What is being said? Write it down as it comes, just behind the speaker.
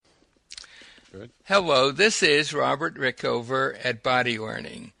Good. Hello, this is Robert Rickover at Body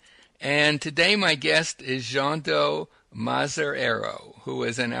Learning, and today my guest is Jean-Do Mazarero, who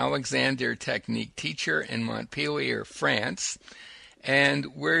is an Alexander Technique teacher in Montpellier, France, and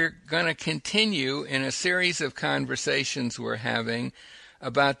we're going to continue in a series of conversations we're having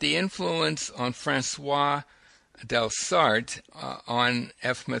about the influence on Francois Delsarte on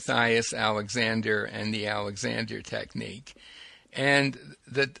F. Matthias Alexander and the Alexander Technique. And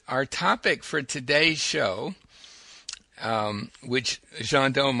our topic for today's show, which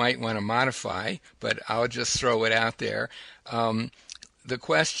Jean-Do might want to modify, but I'll just throw it out there. The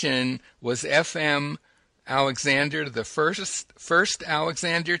question was, F.M. Alexander the first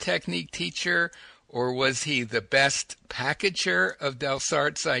Alexander Technique teacher, or was he the best packager of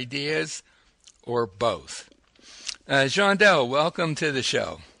Delsarte's ideas, or both? Jean-Do, welcome to the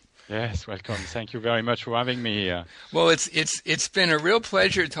show. Yes, welcome. Thank you very much for having me here. Well, it's been a real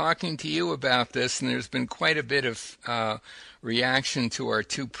pleasure talking to you about this, and there's been quite a bit of reaction to our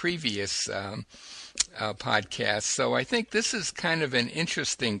two previous podcasts. So I think this is kind of an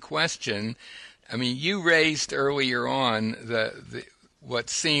interesting question. I mean, you raised earlier on the what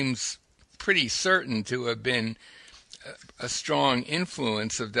seems pretty certain to have been a strong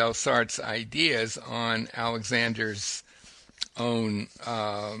influence of Delsarte's ideas on Alexander's own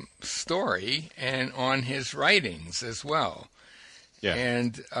story and on his writings as well. Yeah.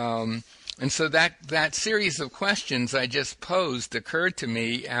 And so that series of questions I just posed occurred to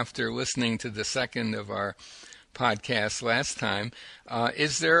me after listening to the second of our podcasts last time.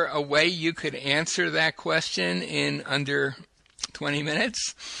 Is there a way you could answer that question in under 20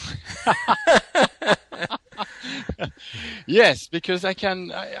 minutes? Yes, because I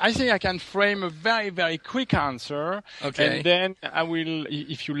think I can frame a very, very quick answer. Okay. And then I will,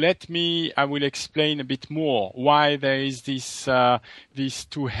 if you let me, I will explain a bit more why there is this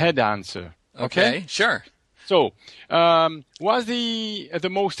two-head answer. Okay, sure. So, was the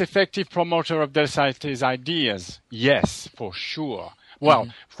most effective promoter of Delsarte's ideas? Yes, for sure. Well,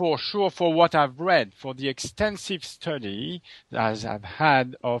 for sure, for what I've read, for the extensive study as I've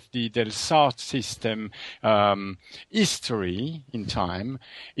had of the Delsarte system history in time,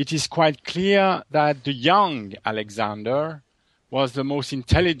 it is quite clear that the young Alexander was the most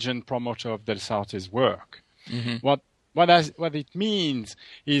intelligent promoter of Delsarte's work. Mm-hmm. What it means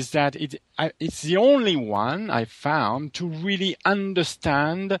is that it's the only one I found to really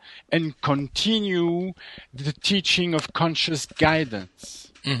understand and continue the teaching of conscious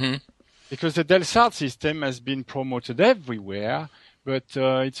guidance. Mm-hmm. Because the Delsarte system has been promoted everywhere, but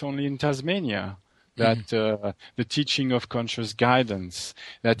it's only in Tasmania that the teaching of conscious guidance,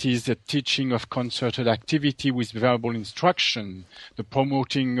 that is the teaching of concerted activity with verbal instruction, the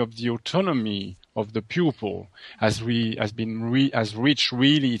promoting of the autonomy of the pupil has reached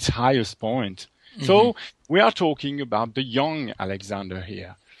really its highest point. Mm-hmm. So we are talking about the young Alexander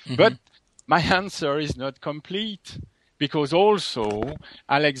here. Mm-hmm. But my answer is not complete, because also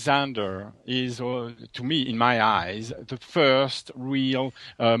Alexander is, to me, in my eyes, the first real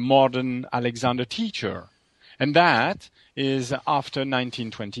modern Alexander teacher. And that is after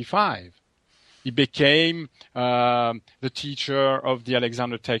 1925. He became the teacher of the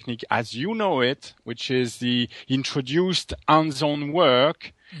Alexander Technique as you know it, which is the introduced hands-on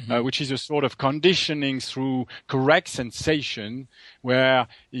work, which is a sort of conditioning through correct sensation, where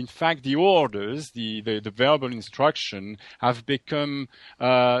in fact the orders, the verbal instruction, have become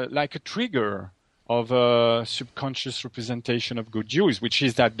like a trigger of a subconscious representation of good use, which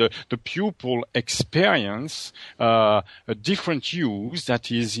is that the pupil experience a different use that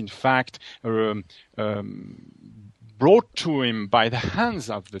is in fact brought to him by the hands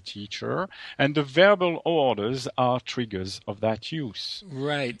of the teacher, and the verbal orders are triggers of that use.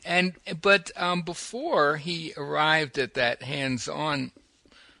 Right. But before he arrived at that hands-on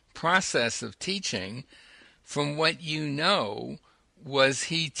process of teaching, from what you know, was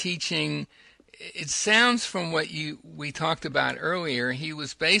he teaching? It sounds from what we talked about earlier, he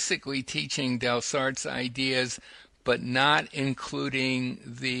was basically teaching Delsarte's ideas, but not including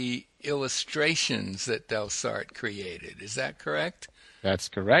the illustrations that Delsarte created. Is that correct? That's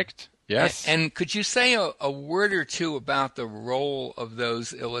correct. Yes. And could you say a word or two about the role of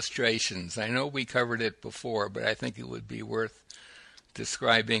those illustrations? I know we covered it before, but I think it would be worth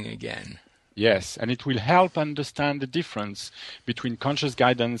describing again. Yes, and it will help understand the difference between conscious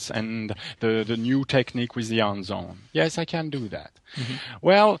guidance and the new technique with the hands-on. Yes, I can do that. Mm-hmm.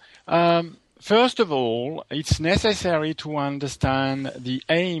 Well, first of all, it's necessary to understand the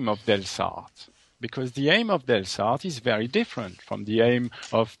aim of Delsarte, because the aim of Delsarte is very different from the aim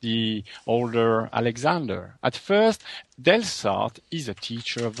of the older Alexander. At first, Delsarte is a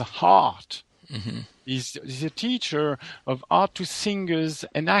teacher of the heart. He's a teacher of art to singers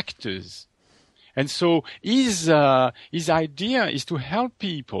and actors. And so his idea is to help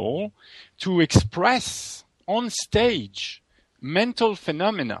people to express on stage mental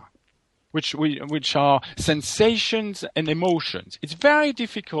phenomena, which are sensations and emotions. It's very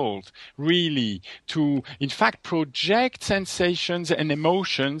difficult, really, to, in fact, project sensations and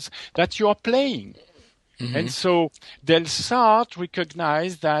emotions that you are playing. And so Delsarte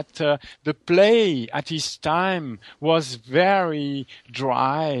recognized that the play at his time was very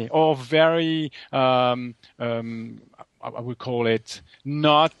dry or very, I would call it,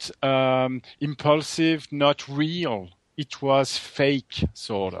 not impulsive, not real. It was fake,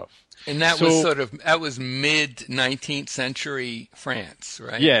 sort of. And that was mid 19th century France,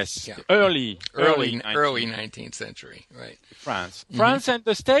 right? Yes, yeah. early 19th century, right? France and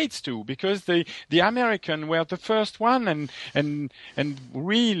the States too, because the American were the first one, and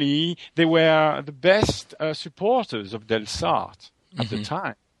really they were the best supporters of Delsarte at the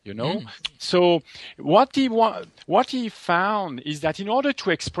time. You know, so what he found is that in order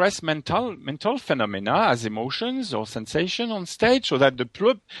to express mental phenomena as emotions or sensation on stage, so that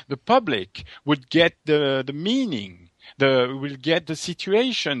the public would get the meaning, will get the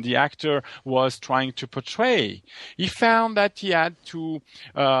situation the actor was trying to portray, he found that he had to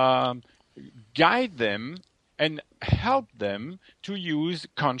guide them and help them to use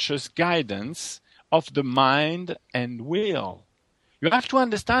conscious guidance of the mind and will. You have to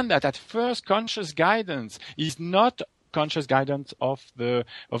understand that at first, conscious guidance is not conscious guidance of the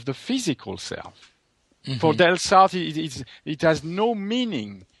physical self. For Delsarte, it has no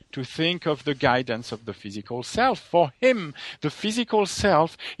meaning to think of the guidance of the physical self. For him, the physical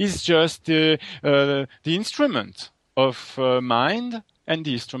self is just the instrument of mind and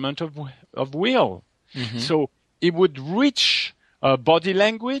the instrument of will. So it would reach body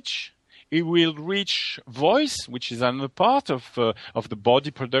language. It will reach voice, which is another part of the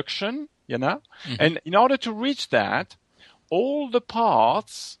body production, you know. And in order to reach that, all the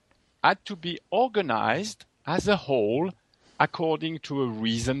parts had to be organized as a whole according to a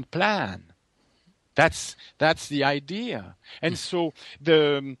reasoned plan. That's the idea. And so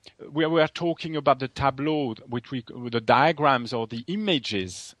we were talking about the tableau, the diagrams or the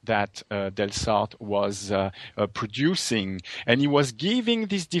images that Delsarte was producing, and he was giving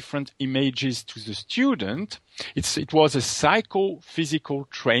these different images to the student. It was a psychophysical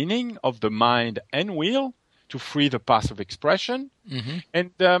training of the mind and will to free the path of expression,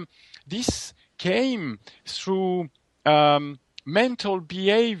 and this came through mental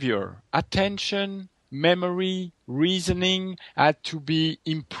behavior, attention, memory, reasoning had to be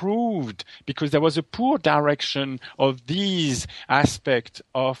improved because there was a poor direction of these aspects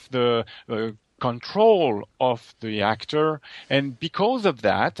of the control of the actor. And because of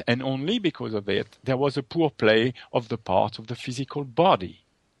that, and only because of it, there was a poor play of the part of the physical body.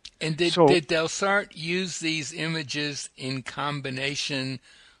 And did Delsarte use these images in combination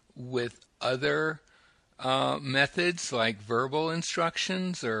with other methods like verbal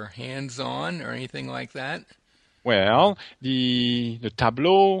instructions or hands-on or anything like that? Well, the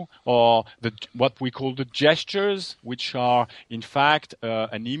tableau or what we call the gestures, which are in fact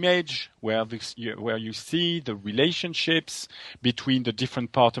an image where you see the relationships between the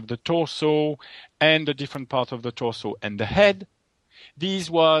different part of the torso and the different part of the torso and the head. This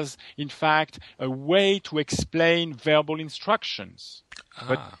was, in fact, a way to explain verbal instructions.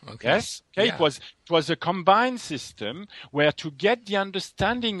 Okay. Yes, okay. Yeah. It was a combined system where to get the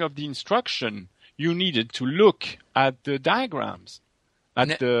understanding of the instruction, you needed to look at the diagrams,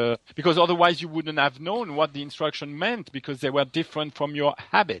 because otherwise you wouldn't have known what the instruction meant because they were different from your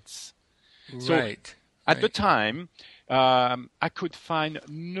habits. Right. So at the time, I could find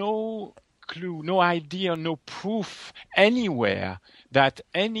no clue, no idea, no proof anywhere that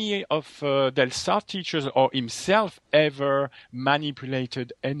any of Delsarte teachers or himself ever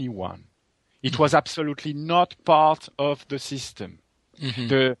manipulated anyone. It was absolutely not part of the system.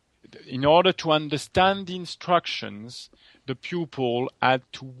 In order to understand the instructions, the pupil had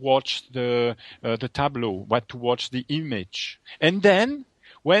to watch the tableau, had to watch the image. And then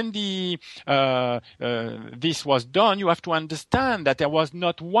when this was done, you have to understand that there was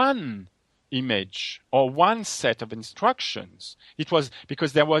not one image or one set of instructions. It was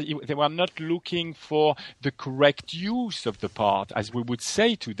because they were not looking for the correct use of the part, as we would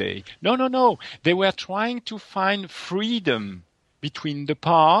say today. No. They were trying to find freedom between the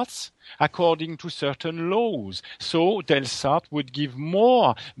parts according to certain laws. So Delsarte would give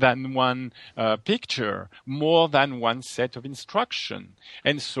more than one picture, more than one set of instruction.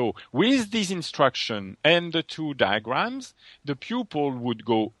 And so with this instruction and the two diagrams, the pupil would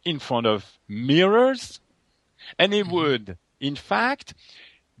go in front of mirrors and he would, in fact,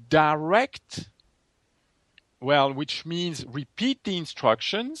 which means repeat the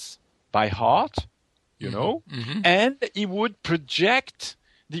instructions by heart, and he would project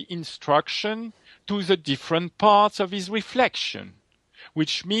the instruction to the different parts of his reflection,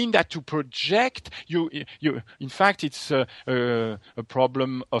 which means that to project, in fact, it's a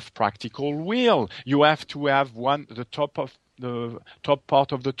problem of practical will. You have to have the top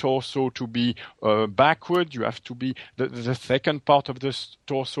part of the torso to be backward. You have to be the second part of the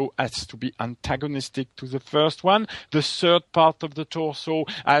torso has to be antagonistic to the first one. The third part of the torso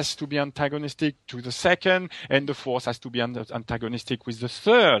has to be antagonistic to the second, and the fourth has to be antagonistic with the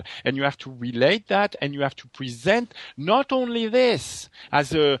third. And you have to relate that, and you have to present not only this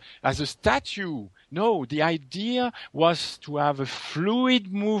as a statue. No, the idea was to have a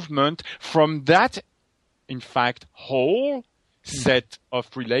fluid movement from that, in fact, whole set of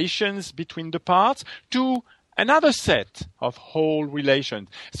relations between the parts to another set of whole relations.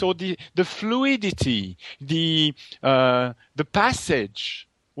 So the fluidity, the passage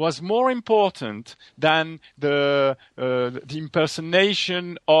was more important than the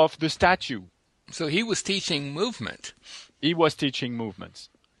impersonation of the statue. So he was teaching movement. He was teaching movements.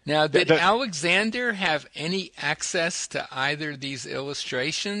 Now, did Alexander have any access to either these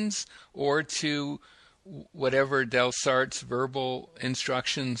illustrations or to whatever Delsarte's verbal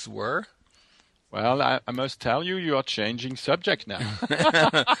instructions were? Well, I must tell you, you are changing subject now.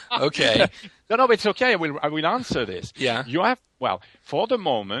 Okay. No, it's okay. I will answer this. Yeah. For the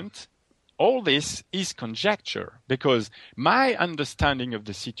moment, all this is conjecture because my understanding of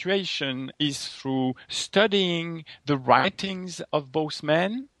the situation is through studying the writings of both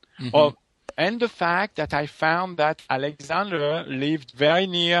men, and the fact that I found that Alexander lived very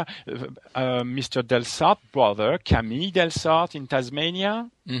near Mr. Delsarte's brother, Camille Delsarte, in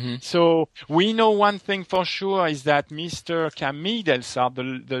Tasmania. So we know one thing for sure is that Mr. Camille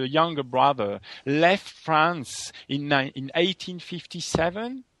Delsarte, the younger brother, left France in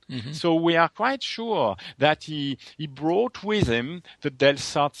 1857. So we are quite sure that he brought with him the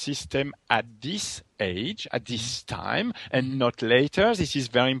Delsarte system at this age, at this time, and not later. This is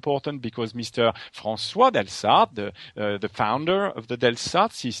very important because Mr. François Delsarte, the founder of the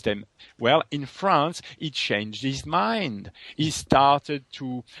Delsarte system, in France, he changed his mind. He started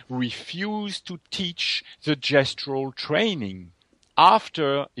to refuse to teach the gestural training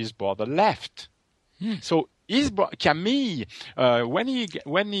after his brother left. So Camille, when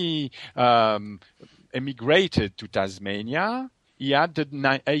he emigrated to Tasmania, he had the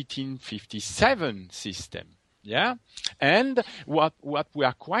 1857 system. Yeah, and what we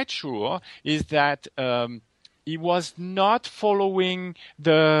are quite sure is that he was not following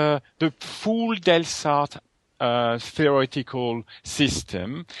the full Delsarte theoretical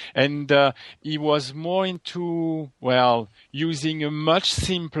system, and he was more into using a much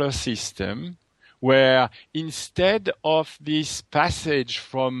simpler system, where instead of this passage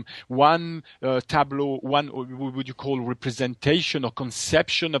from one tableau, one what you call representation or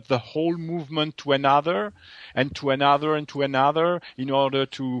conception of the whole movement to another, and to another, and to another, in order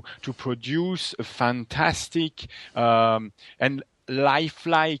to produce a fantastic and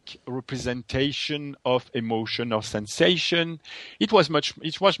lifelike representation of emotion or sensation, it was much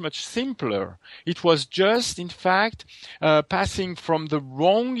simpler. It was just, in fact, passing from the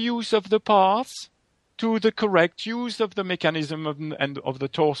wrong use of the parts to the correct use of the mechanism of the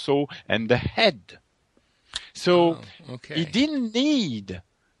torso and the head. So he didn't need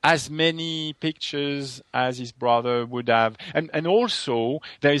as many pictures as his brother would have. And also,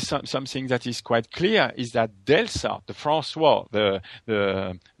 there is something that is quite clear, is that Delsarte, the François,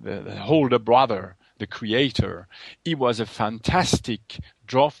 the older brother, the creator, he was a fantastic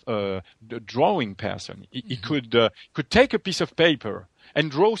drawing person. He could take a piece of paper and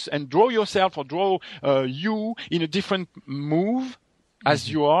draw yourself, or draw you in a different move as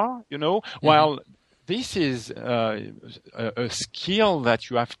you are, while this is a skill that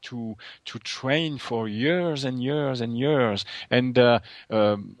you have to train for years and years and years. And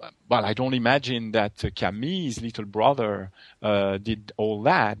I don't imagine that Camille's little brother did all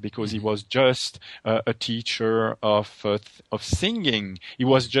that, because he was just a teacher of singing. He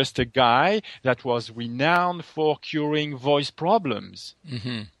was just a guy that was renowned for curing voice problems.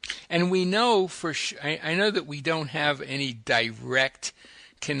 And we know for sure, I know that we don't have any direct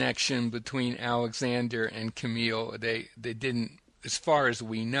connection between Alexander and Camille. They didn't as far as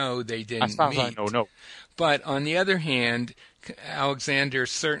we know, they didn't As far meet. as I know, no. But on the other hand, Alexander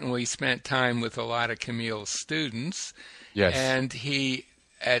certainly spent time with a lot of Camille's students. Yes. And he,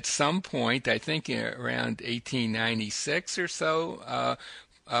 at some point, I think around 1896 or so,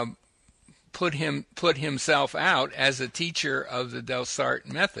 put himself out as a teacher of the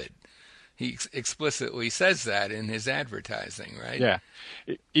Delsarte method. He explicitly says that in his advertising, right? Yeah,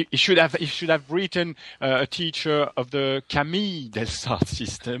 he should have written a teacher of the Camille Delsarte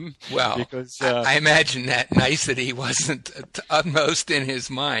system. Well, because I imagine that nicety wasn't utmost in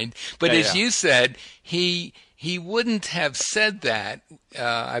his mind. But as you said, he wouldn't have said that.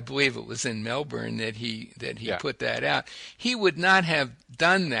 I believe it was in Melbourne that he put that out. He would not have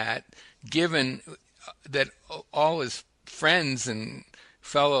done that, given that all his friends and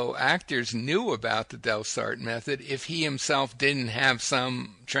fellow actors knew about the Delsarte method, if he himself didn't have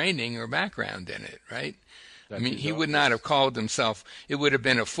some training or background in it, right? I mean, he would not have called himself, it would have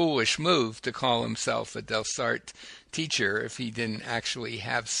been a foolish move to call himself a Delsarte teacher if he didn't actually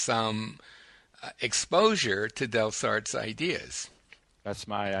have some exposure to Delsarte's ideas. That's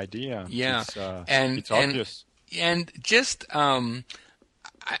my idea. Yeah. It's obvious. And just,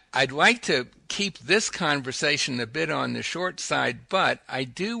 I'd like to keep this conversation a bit on the short side, but I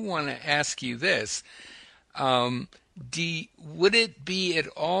do want to ask you this. Would it be at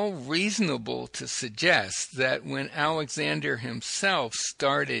all reasonable to suggest that when Alexander himself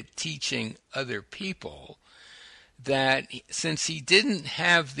started teaching other people, that since he didn't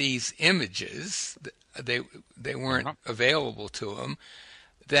have these images, they weren't available to him,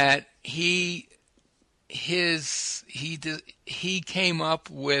 that he came up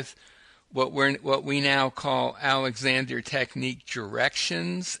with what we now call Alexander technique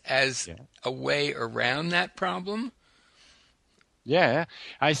directions as a way around that problem? Yeah,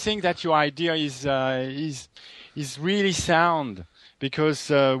 I think that your idea is really sound, because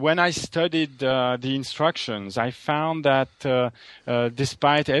when I studied the instructions, I found that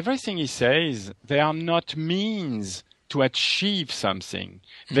despite everything he says, they are not means to achieve something.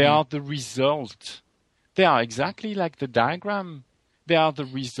 They are the result. They are exactly like the diagram. They are the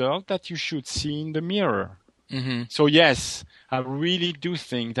result that you should see in the mirror. Mm-hmm. So yes, I really do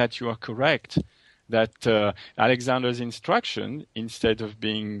think that you are correct, that Alexander's instruction, instead of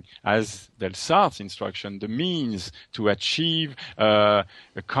being, as Delsarte's instruction, the means to achieve a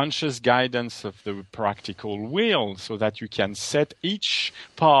conscious guidance of the practical will, so that you can set each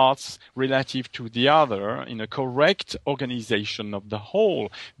part relative to the other in a correct organization of the whole.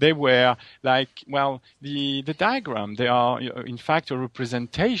 They were like, well, the diagram, they are in fact a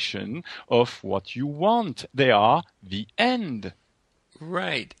representation of what you want. They are the end.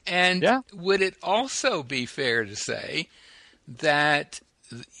 Right. And would it also be fair to say that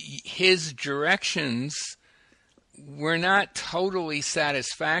his directions were not totally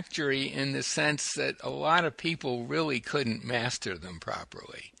satisfactory, in the sense that a lot of people really couldn't master them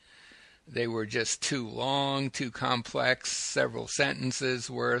properly? They were just too long, too complex, several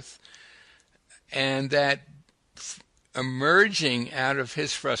sentences worth, and that emerging out of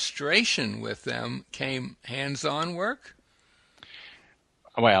his frustration with them came hands-on work?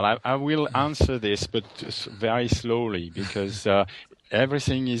 Well, I will answer this, but very slowly, because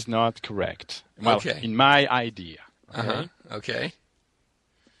everything is not correct. Well, in my idea. Okay? Okay.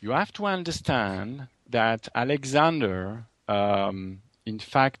 You have to understand that Alexander, in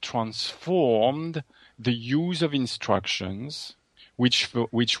fact, transformed the use of instructions, which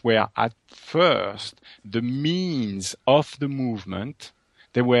were at first the means of the movement.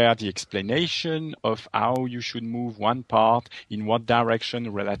 They were the explanation of how you should move one part, in what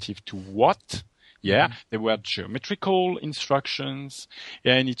direction relative to what. Yeah, they were geometrical instructions,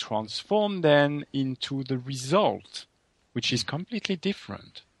 and it transformed them into the result, which is completely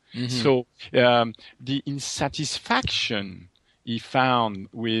different. Mm-hmm. So the insatisfaction he found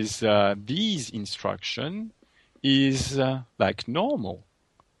with these instructions is like normal,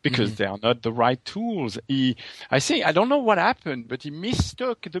 because they are not the right tools. I don't know what happened, but he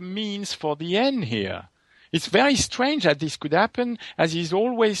mistook the means for the end here. It's very strange that this could happen, as he's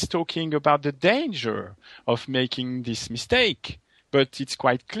always talking about the danger of making this mistake. But it's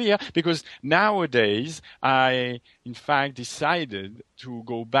quite clear, because nowadays I, in fact, decided to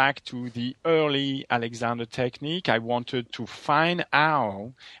go back to the early Alexander technique. I wanted to find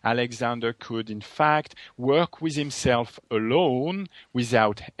how Alexander could, in fact, work with himself alone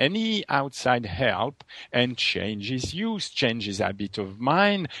without any outside help and change his use, change his habit of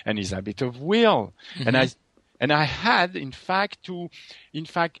mind and his habit of will. Mm-hmm. And I had, in fact, to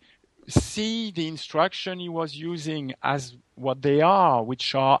see the instruction he was using as what they are,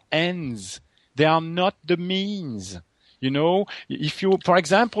 which are ends. They are not the means. If you, for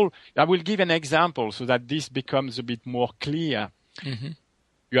example, I will give an example so that this becomes a bit more clear. Mm-hmm.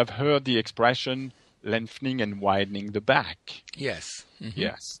 You have heard the expression lengthening and widening the back. Yes. Mm-hmm.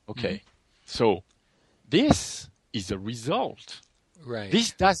 Yes. Okay. Mm-hmm. So this is a result. Right.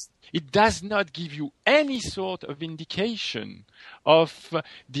 It does not give you any sort of indication of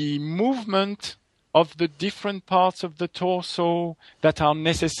the movement of the different parts of the torso that are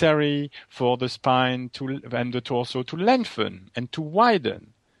necessary for the spine and the torso to lengthen and to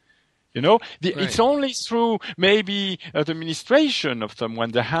widen. Right. It's only through maybe the administration of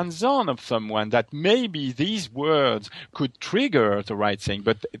someone, the hands-on of someone, that maybe these words could trigger the right thing,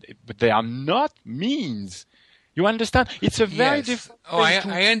 but they are not means. You understand? It's a very different. Oh,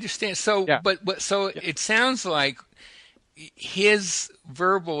 I understand. So, yeah. but so it sounds like his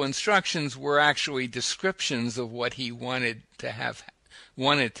verbal instructions were actually descriptions of what he wanted to happen.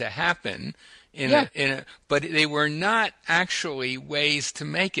 But they were not actually ways to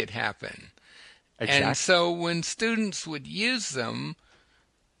make it happen. Exactly. And so when students would use them,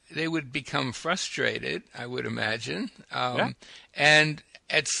 they would become frustrated, I would imagine. And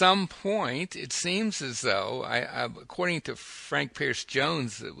at some point, it seems as though, according to Frank Pierce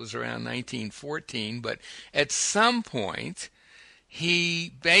Jones, it was around 1914, but at some point,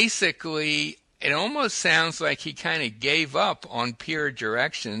 he basically, it almost sounds like he kind of gave up on pure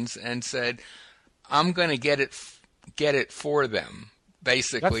directions and said, I'm going to get it for them,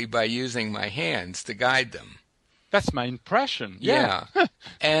 basically by using my hands to guide them. That's my impression. Yeah.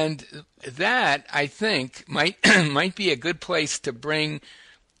 And that, I think, might be a good place to bring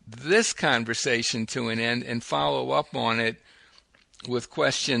this conversation to an end and follow up on it with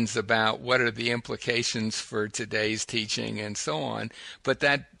questions about what are the implications for today's teaching and so on. But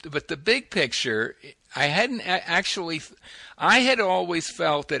the big picture, I had always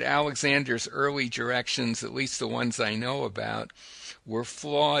felt that Alexander's early directions, at least the ones I know about, were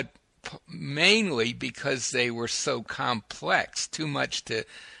flawed mainly because they were so complex, too much to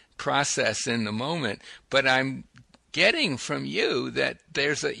process in the moment. But I'm getting from you that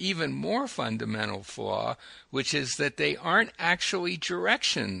there's an even more fundamental flaw, which is that they aren't actually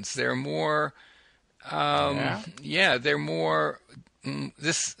directions. They're more, they're more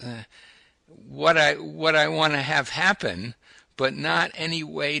what I want to have happen, but not any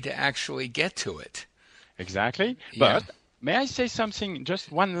way to actually get to it. Exactly. Yeah. But may I say something?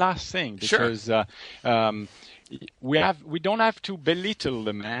 Just one last thing, because sure. We don't have to belittle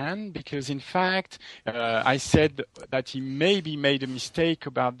the man, because in fact I said that he maybe made a mistake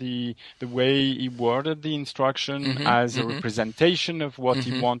about the way he worded the instruction as a representation of what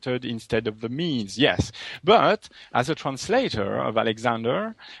he wanted instead of the means. Yes, but as a translator of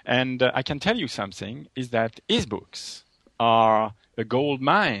Alexander, and I can tell you something, is that his books are a gold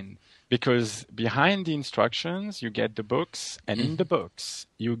mine. Because behind the instructions, you get the books, and in the books,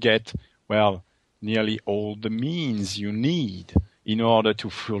 you get, nearly all the means you need in order to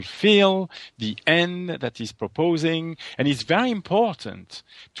fulfill the end that he's proposing. And it's very important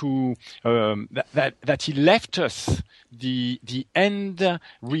to that he left us the end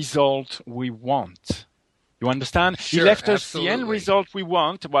result we want. You understand? Sure, he left us absolutely. the end result we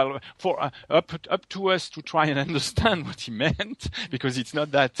want. Well, for up to us to try and understand what he meant, because it's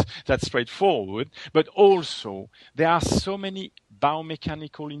not that straightforward. But also, there are so many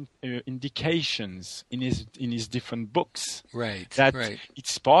biomechanical indications in his different books. Right.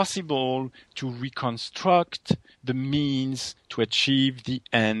 It's possible to reconstruct the means to achieve the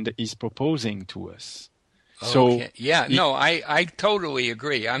end he's proposing to us. So I totally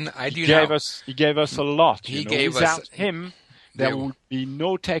agree. He gave us a lot. Without him, there would be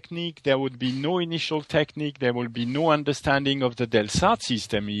no technique. There would be no initial technique. There would be no understanding of the Delsarte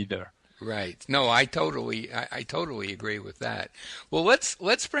system either. Right. No, I totally agree with that. Well,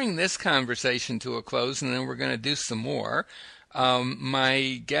 let's bring this conversation to a close, and then we're going to do some more.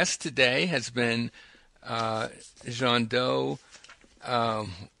 My guest today has been Jean-Do.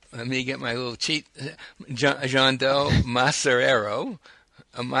 Let me get my little cheat. Jean-Do Massoero,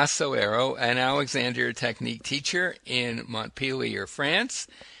 an Alexander Technique teacher in Montpellier, France.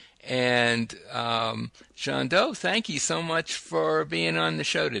 And Jean-Do, thank you so much for being on the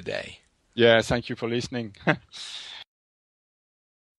show today. Yeah, thank you for listening.